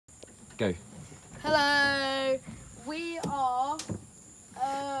Go. Hello. We are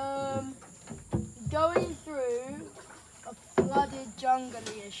going through a flooded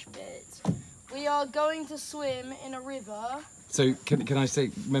jungle-ish bit. We are going to swim in a river. So can I say,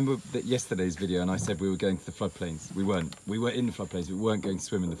 remember that yesterday's video and I said we were going to the floodplains? We weren't. We were in the floodplains, but we weren't going to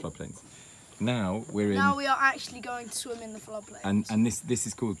swim in the floodplains. Now we're in. Now we are actually going to swim in the floodplains. And this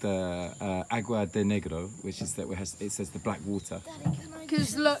is called the Agua de Negro, which is that it says the black water.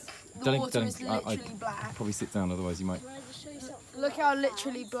 Because look, the water is literally I'd black. probably sit down, otherwise you might. Can I just show you something? Look how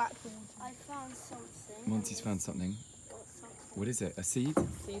literally black the water I found something. Monty's found something. Got something. What is it? A seed?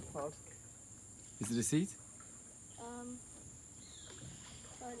 Seed pod. Is it a seed? It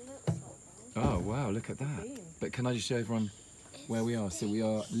looks like one. Oh wow, look at that. But can I just show everyone where we are? So we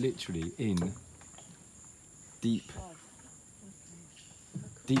are literally in deep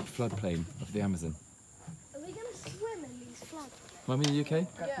floodplain of the Amazon. Are we going to swim in these floods? Mummy, are you okay?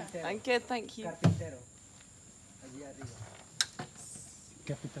 Yeah. I'm good, thank you. Oh,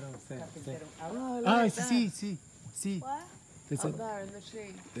 Ah, look see. Where? It's up there in the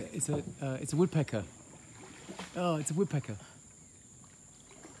tree. it's a woodpecker. Oh, it's a woodpecker.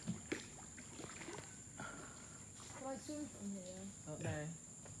 Can I swim from here?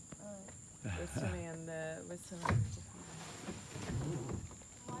 No. We're swimming in the.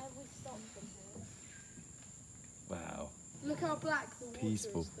 Why have we stopped from here? Wow. Look how black the water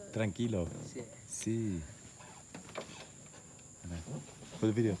Peaceful. is. Though. Tranquilo. Sí. For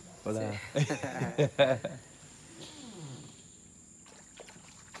the video. Hola.